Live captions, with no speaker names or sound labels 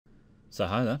So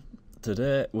hi there.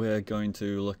 Today we're going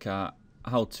to look at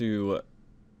how to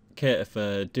cater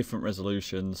for different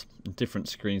resolutions, different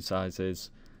screen sizes,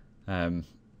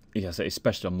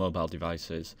 especially on mobile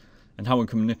devices, and how we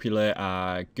can manipulate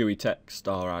our GUI text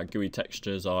or our GUI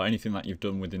textures or anything that you've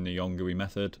done within the OnGUI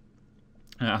method,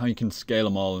 how you can scale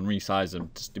them all and resize them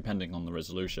just depending on the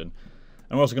resolution.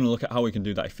 And we're also going to look at how we can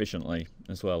do that efficiently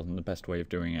as well, and the best way of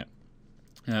doing it.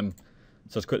 So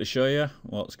let's quickly show you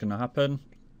what's going to happen.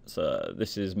 So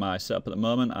this is my setup at the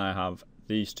moment. I have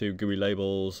these two GUI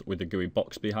labels with the GUI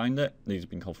box behind it. These have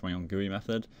been called from my own GUI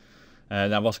method.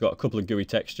 And I've also got a couple of GUI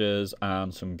textures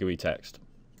and some GUI text.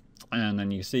 And then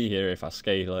you can see here, if I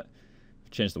scale it,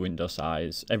 change the window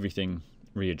size, everything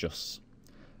readjusts.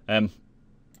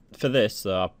 For this,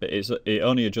 it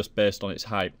only adjusts based on its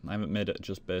height. I haven't made it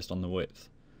adjust based on the width.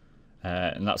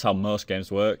 And that's how most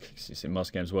games work. You see,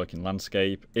 most games work in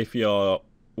landscape. If you're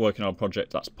working on a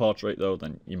project that's portrait though,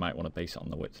 then you might want to base it on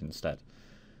the width instead.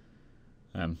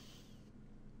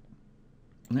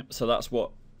 So that's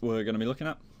what we're going to be looking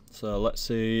at. So let's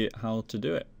see how to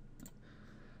do it.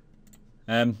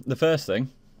 The first thing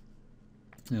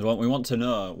is what we want to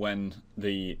know when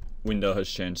the window has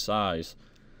changed size.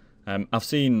 I've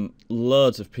seen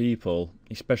loads of people,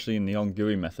 especially in the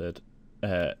OnGUI method,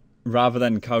 rather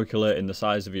than calculating the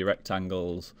size of your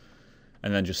rectangles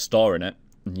and then just storing it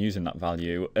and using that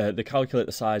value, they calculate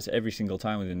the size every single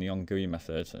time within the OnGUI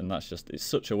method, and it's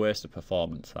such a waste of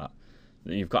performance that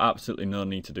you've got absolutely no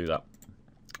need to do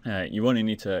that. You only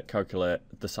need to calculate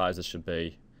the size it should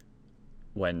be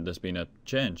when there's been a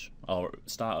change or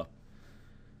startup.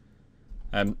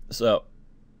 So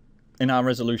in our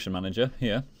resolution manager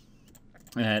here,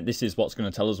 this is what's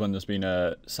going to tell us when there's been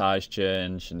a size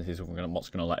change, and this is what's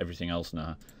going to let everything else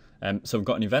know. So we've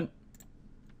got an event,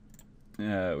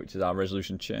 which is our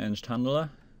resolution changed handler,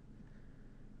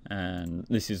 and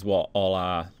this is what all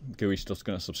our GUI stuff's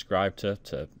going to subscribe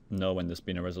to know when there's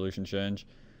been a resolution change.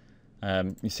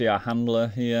 You see our handler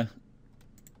here.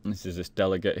 This is this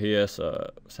delegate here, so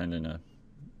sending an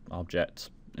object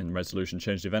in resolution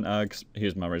changed event args.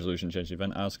 Here's my resolution changed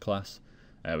event args class.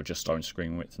 We're just storing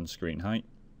screen width and screen height.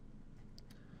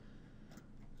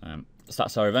 So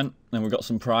that's our event. Then we've got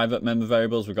some private member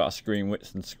variables. We've got our screen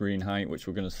width and screen height, which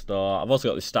we're going to store. I've also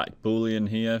got this static boolean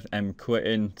here,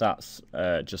 quitting. That's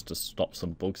just to stop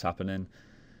some bugs happening.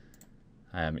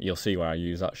 You'll see where I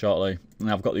use that shortly.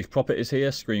 And I've got these properties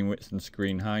here, screen width and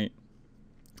screen height.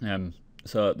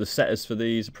 So the setters for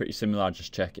these are pretty similar. I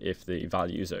just check if the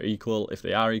values are equal. If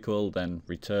they are equal, then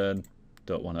return.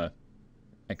 Don't want to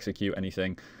execute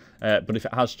anything. But if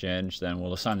it has changed, then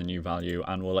we'll assign a new value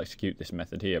and we'll execute this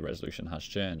method here, resolution has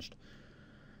changed.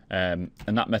 And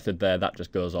that method there, that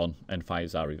just goes on and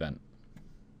fires our event.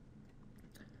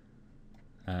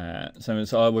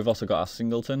 So we've also got our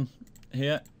singleton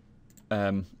here.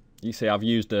 You see I've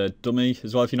used a dummy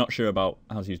as well. If you're not sure about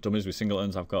how to use dummies with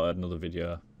singletons, I've got another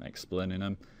video explaining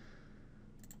them.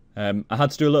 I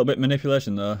had to do a little bit of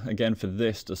manipulation though, again for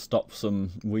this, to stop some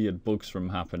weird bugs from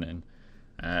happening.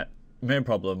 Main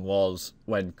problem was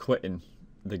when quitting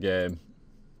the game.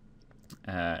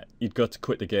 You'd go to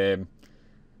quit the game,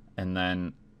 and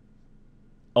then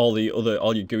all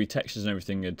your GUI textures and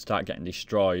everything would start getting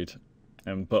destroyed.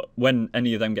 But when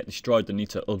any of them get destroyed, they need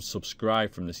to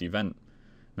unsubscribe from this event.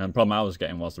 And the problem I was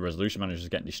getting was the resolution manager was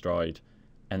getting destroyed,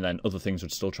 and then other things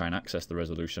would still try and access the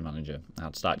resolution manager.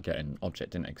 I'd start getting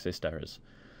object didn't exist errors.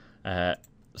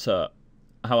 So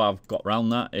how I've got around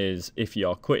that is, if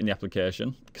you're quitting the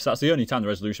application, because that's the only time the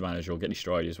resolution manager will get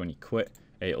destroyed, is when you quit.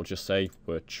 It'll just say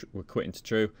we're quitting to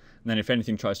true, and then if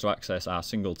anything tries to access our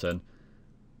singleton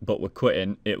but we're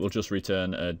quitting, it will just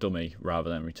return a dummy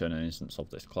rather than return an instance of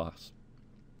this class.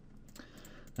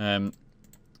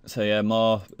 So yeah, a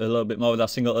little bit more with our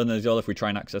singleton as well. If we try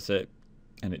and access it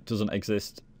and it doesn't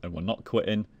exist and we're not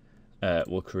quitting,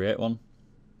 we'll create one.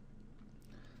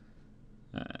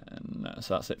 And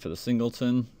so that's it for the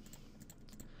singleton.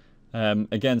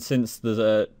 Again, since there's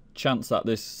a chance that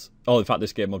this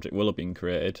game object will have been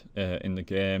created in the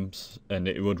games, and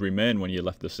it would remain when you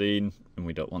left the scene, and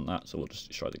we don't want that, so we'll just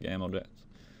destroy the game object.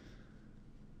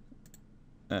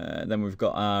 Then we've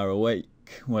got our awake,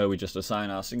 where we just assign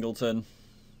our singleton.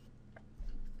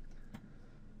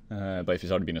 But if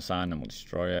it's already been assigned, then we'll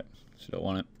destroy it, so we don't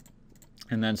want it.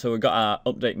 And then so we've got our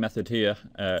update method here.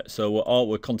 So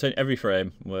we're containing every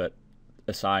frame, we're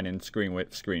assigning screen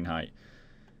width, screen height.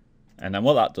 And then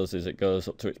what that does is it goes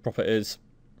up to its properties,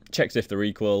 checks if they're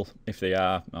equal. If they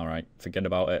are, alright, forget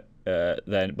about it.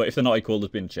 But if they're not equal,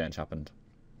 there's been a change happened.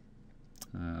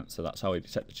 So that's how we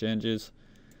detect the changes.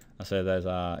 I say there's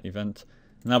our event.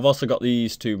 And I've also got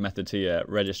these two methods here,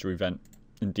 register event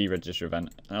and deregister event.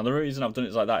 Now the reason I've done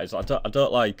it like that is I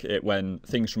don't like it when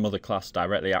things from other class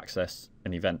directly access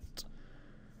an event.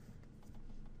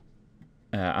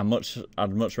 I'd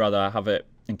much rather have it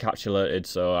encapsulated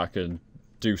so I can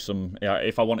do some,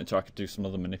 if I wanted to, I could do some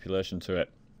other manipulation to it.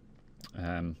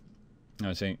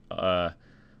 I think, but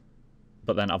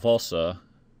then I've also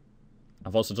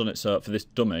done it so for this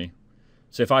dummy.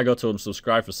 So if I go to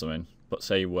unsubscribe for something, but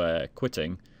say we're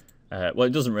quitting, well,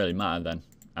 it doesn't really matter then,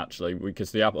 actually,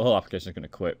 because the whole application is going to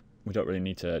quit. We don't really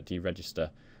need to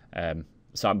deregister.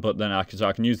 But then I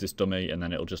can use this dummy, and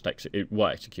then it'll just it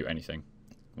won't execute anything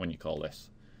when you call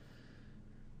this.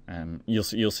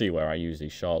 You'll see where I use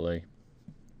these shortly.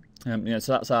 Yeah,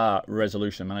 so that's our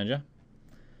resolution manager.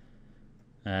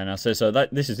 And I say so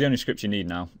this is the only script you need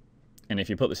now. And if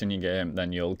you put this in your game,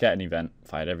 then you'll get an event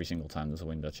fired every single time there's a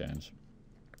window change.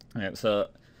 Yeah, so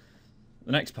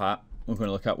the next part we're going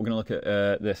to look at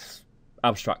this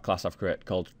abstract class I've created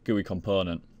called GUI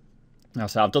component. Now,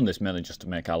 so I've done this mainly just to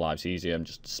make our lives easier and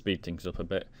just to speed things up a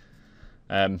bit.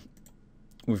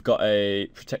 We've got a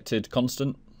protected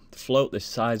constant float, this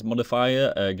size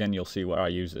modifier. Again, you'll see where I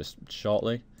use this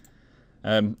shortly.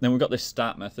 Then we've got this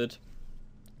start method,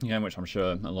 again, which I'm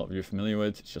sure a lot of you are familiar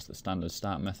with. It's just the standard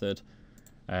start method.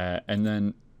 And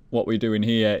then what we do in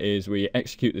here is we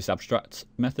execute this abstract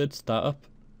method, startup.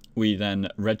 We then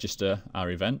register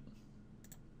our event.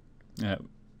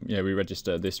 We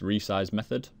register this resize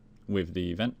method with the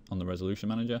event on the resolution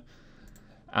manager.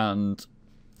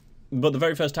 But the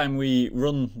very first time we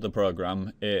run the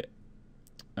program, there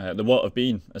won't have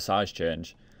been a size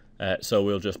change. So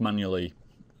we'll just manually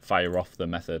fire off the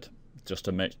method just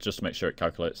to make sure it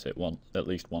calculates it at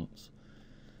least once.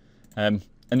 And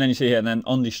then you see here, and then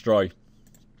on destroy.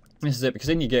 This is it, because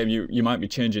in your game you might be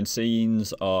changing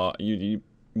scenes, or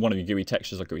one of your GUI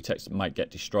textures or GUIText might get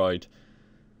destroyed.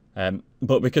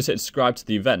 But because it's ascribed to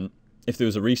the event, if there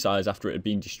was a resize after it had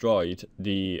been destroyed,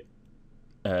 the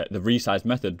resize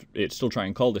method, it'd still try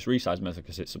and call this resize method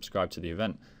because it's subscribed to the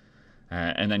event.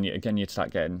 And then again you'd start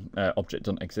getting object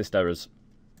doesn't exist errors.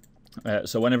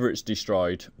 So whenever it's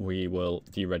destroyed, we will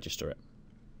deregister it.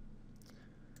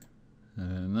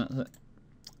 And that's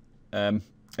it.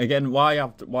 Again, why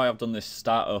I've done this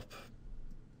startup,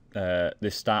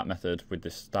 this start method with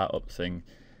this startup thing,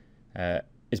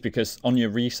 is because on your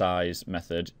resize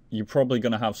method, you're probably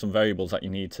going to have some variables that you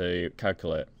need to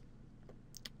calculate,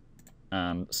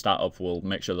 and startup will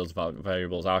make sure those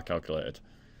variables are calculated.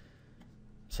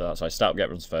 So that's why startup get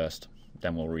runs first,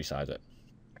 then we'll resize it.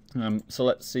 So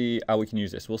let's see how we can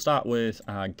use this. We'll start with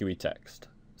our GUIText.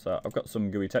 So I've got some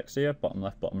GUIText here, bottom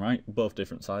left, bottom right, both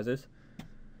different sizes.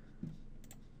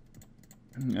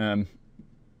 And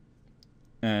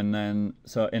then,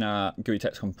 so in our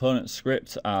GUIText component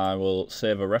script, I will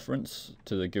save a reference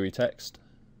to the GUIText.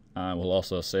 I will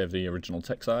also save the original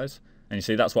text size. And you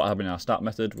see that's what happened in our start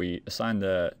method. We assign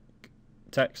the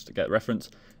text to get reference.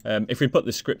 If we put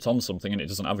this script on something and it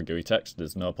doesn't have a GUIText,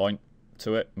 there's no point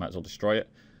to it. Might as well destroy it.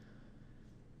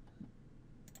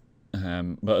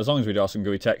 But as long as we do have some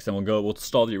GUIText, then we'll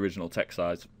store the original text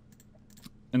size.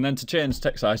 And then to change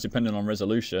text size, depending on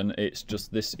resolution, it's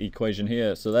just this equation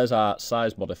here. So there's our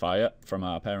size modifier from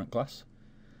our parent class.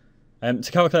 To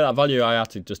calculate that value, I have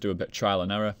to just do a bit of trial and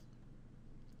error.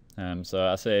 So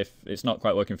I say if it's not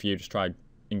quite working for you, just try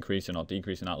increasing or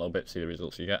decreasing that a little bit, see the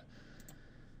results you get.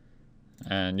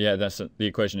 And yeah, the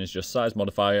equation is just size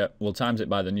modifier. We'll times it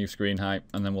by the new screen height,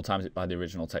 and then we'll times it by the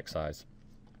original text size.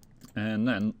 And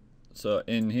then, so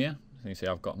in here, you see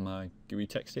I've got my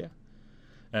GUIText here.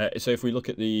 So if we look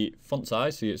at the font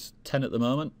size, see it's 10 at the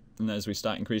moment, and as we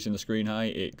start increasing the screen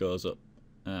height, it goes up,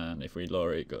 and if we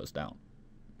lower it, it goes down.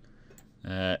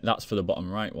 That's for the bottom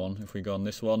right one. If we go on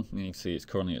this one, you can see it's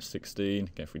currently at 16. Again,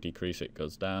 if we decrease it, it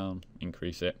goes down,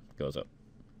 increase it, it goes up.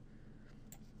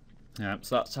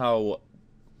 So that's how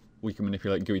we can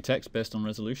manipulate GUIText based on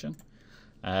resolution.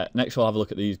 Next we'll have a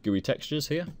look at these GUITextures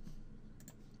here.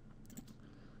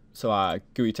 So our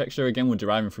GUI texture, again, we're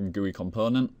deriving from GUI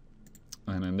component.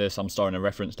 And in this, I'm storing a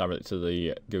reference directly to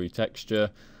the GUI texture.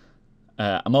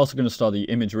 I'm also going to store the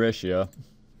image ratio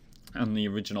and the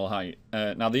original height.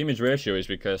 Now, the image ratio is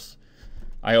because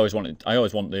I always want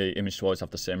the image to always have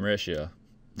the same ratio.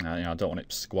 I don't want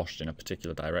it squashed in a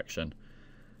particular direction.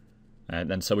 And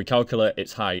then so we calculate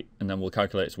its height, and then we'll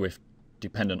calculate its width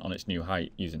dependent on its new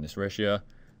height using this ratio.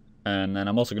 And then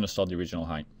I'm also going to store the original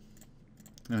height.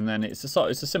 And then it's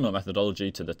a similar methodology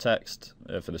to the text,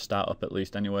 for the startup at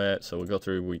least anyway. So we'll go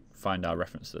through, we find our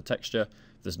reference to the texture.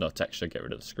 If there's no texture, get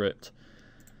rid of the script.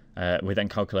 We then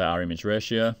calculate our image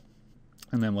ratio.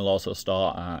 And then we'll also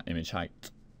store our image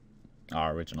height,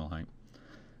 our original height.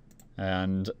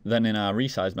 And then in our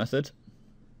resize method,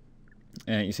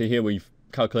 you see here we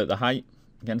calculate the height.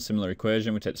 Again, similar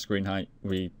equation. We take the screen height,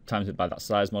 we times it by that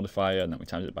size modifier, and then we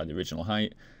times it by the original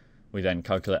height. We then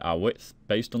calculate our width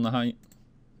based on the height,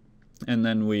 and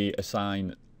then we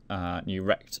assign a new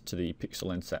rect to the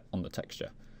pixel inset on the texture.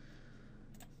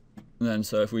 And then,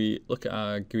 so if we look at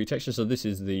our GUI texture, so this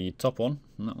is the top one,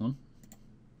 that one.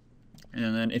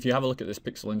 And then if you have a look at this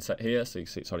pixel inset here, so you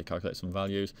can see it's already calculated some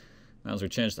values. Now as we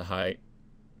change the height,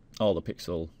 all the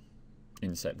pixel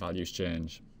inset values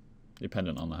change,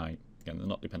 dependent on the height. Again, they're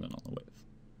not dependent on the width.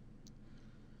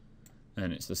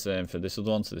 And it's the same for this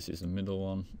other one, so this is the middle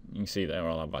one. You can see there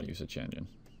all our values are changing.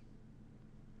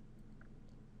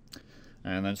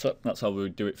 And then so that's how we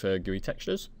would do it for GUI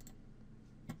textures.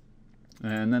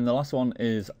 And then the last one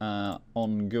is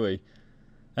OnGUI.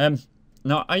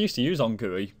 Now I used to use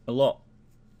OnGUI a lot.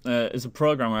 As a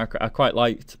programmer, I quite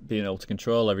liked being able to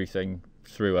control everything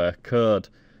through code,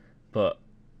 but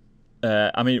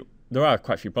I mean, there are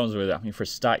quite a few problems with it. I mean, for a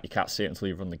start, you can't see it until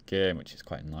you run the game, which is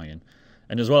quite annoying.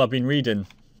 And as well, I've been reading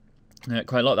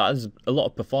quite a lot. That has a lot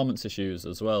of performance issues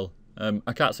as well.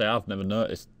 I can't say I've never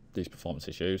noticed these performance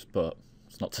issues, but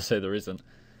it's not to say there isn't.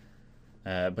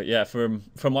 But yeah, from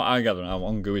what I gather now,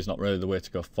 OnGUI is not really the way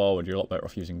to go forward. You're a lot better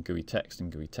off using GUIText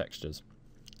and GUITextures.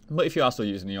 But if you are still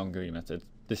using the OnGUI method,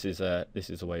 this is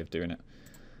a way of doing it.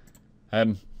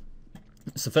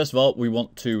 So first of all, we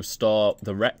want to store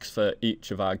the recs for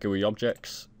each of our GUI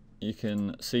objects. You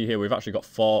can see here we've actually got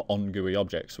 4 OnGUI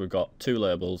objects. We've got 2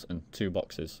 labels and 2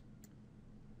 boxes.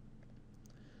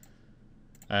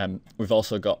 We've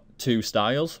also got 2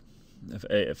 styles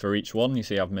for each one. You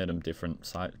see I've made them different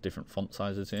font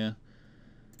sizes here.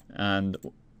 And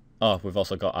we've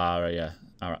also got our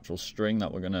actual string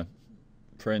that we're going to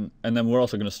print. And then we're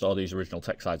also going to store these original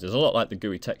text sizes, a lot like the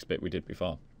GUIText bit we did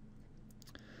before.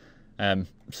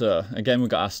 So again, we've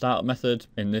got our startup method.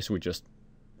 In this, we just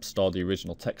store the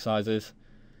original text sizes.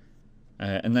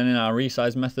 And then in our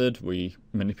resize method, we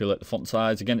manipulate the font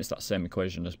size. Again, it's that same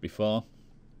equation as before.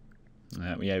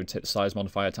 We take the size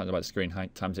modifier, times it by the screen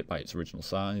height, times it by its original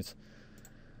size.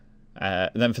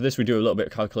 Then for this, we do a little bit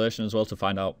of calculation as well to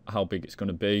find out how big it's going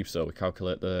to be. So we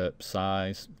calculate the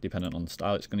size, depending on the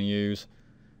style it's going to use.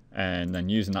 And then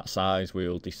using that size,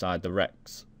 we'll decide the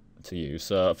recs to use.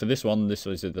 So for this one, this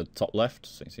was at the top left,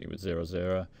 so you see it was 0,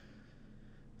 0.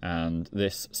 And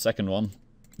this second one,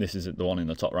 this is the one in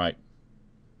the top right.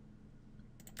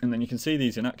 And then you can see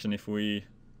these in action if I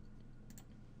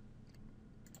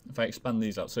expand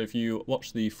these out. So if you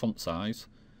watch the font size,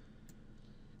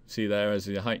 see there as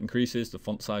the height increases, the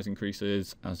font size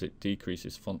increases. As it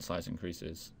decreases, font size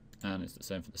increases. And it's the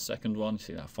same for the second one. You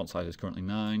see that font size is currently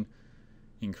 9.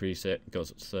 Increase it, goes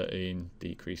up to 13,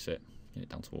 decrease it, get it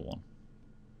down to a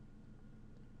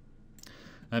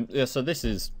 1. Yeah, so this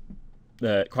is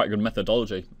quite a good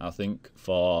methodology, I think,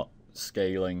 for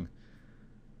scaling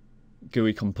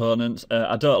GUI components.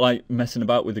 I don't like messing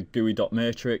about with the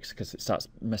GUI.matrix because it starts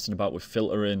messing about with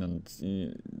filtering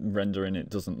and rendering.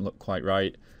 It doesn't look quite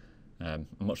right. I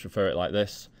much prefer it like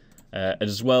this.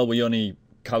 As well, we only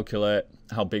calculate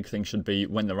how big things should be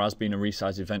when there has been a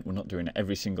resize event. We're not doing it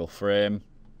every single frame.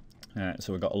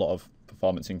 So we've got a lot of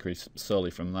performance increase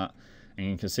solely from that. And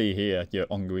you can see here your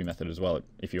OnGUI method as well.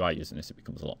 If you are using this, it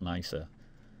becomes a lot nicer.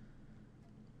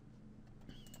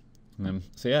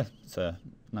 So yeah, it's a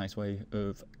nice way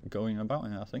of going about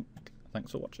it, I think.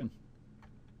 Thanks for watching.